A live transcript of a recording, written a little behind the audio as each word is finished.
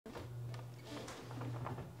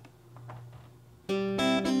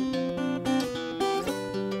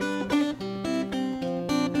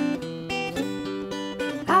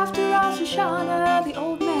hashanah, the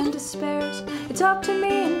old man despairs. It's up to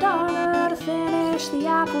me and Donna to finish the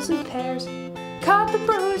apples and pears. Cut the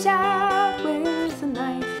bruise out with a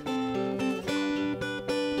knife.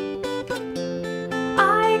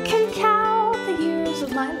 I can count the years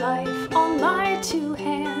of my life on my two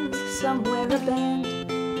hands. Somewhere a band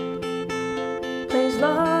plays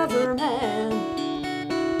lover man.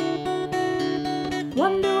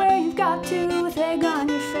 Wonder where you've got to with egg on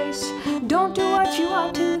your face. Don't do what you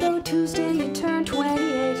ought to, though Tuesday you turn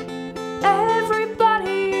 28.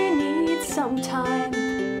 Everybody needs some time,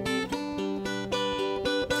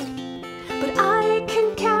 but I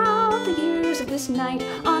can count the years of this night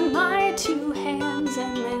on my two hands.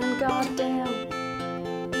 And man, goddamn,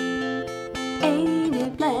 ain't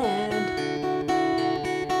it bland?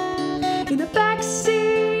 In the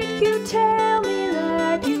backseat you tell me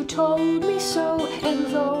that you told me so, and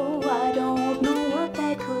though I don't know what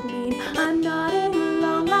that could mean, I'm nodding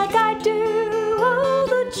along like I do. Oh,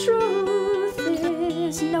 the truth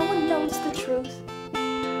is, no one knows the truth.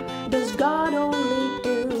 Does God only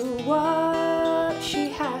do what she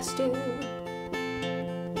has to?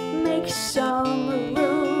 Make some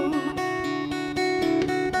room.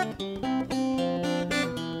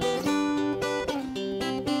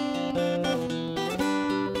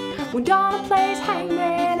 When Donna plays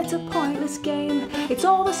hangman, it's a pointless game. It's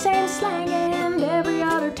all the same slang, and every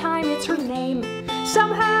other time it's her name.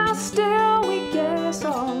 Somehow still we guess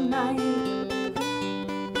all night.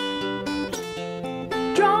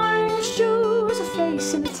 Drawing shoes, a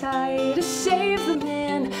face and a tie to save the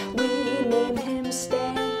man. We name him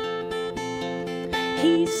Stan.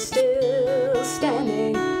 He's still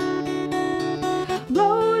standing,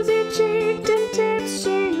 rosy-cheeked and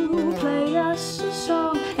tipsy. You play us a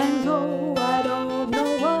song, and though I don't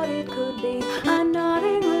know what it could be, I'm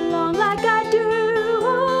nodding along like I do.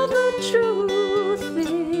 Oh, the truth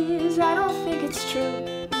is, I don't think it's true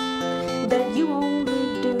that you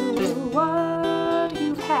only do what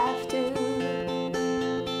you have to.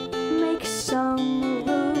 Make some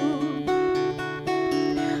room.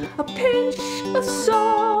 A pinch of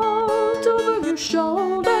salt over your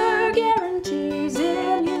shoulder guarantees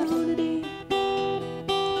immunity.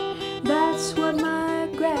 That's what my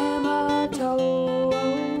grandma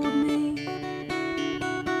told me.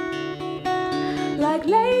 Like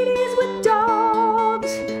ladies with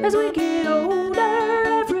dogs, as we get older,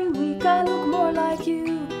 every week I look more like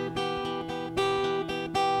you.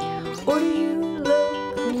 Or do you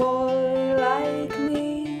look more like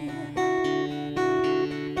me?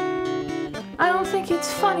 I don't think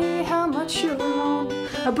it's funny how much you're wrong.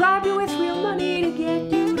 I bribed you with real money to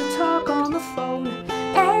get you to talk on the phone.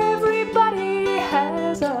 Everybody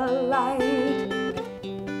has a light,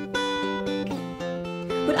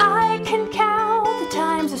 but I can count the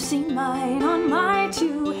times I've seen mine on my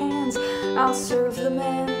two hands. I'll serve the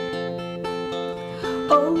man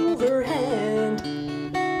overhand.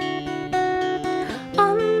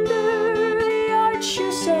 Under the arch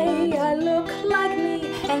you say I look like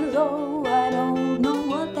me, and though I don't know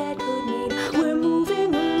what that could mean, we're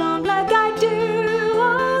moving along like I do.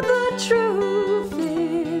 Oh, the truth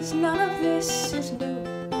is, none of this is new.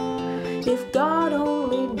 If God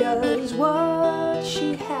only does what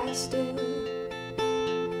she has to,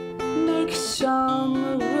 make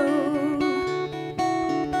some room.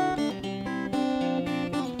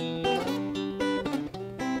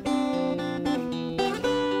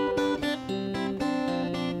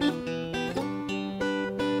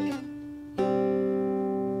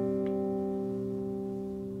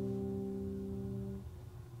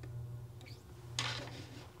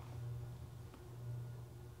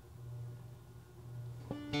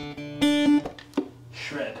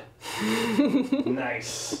 Shred.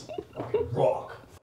 Nice. Rock.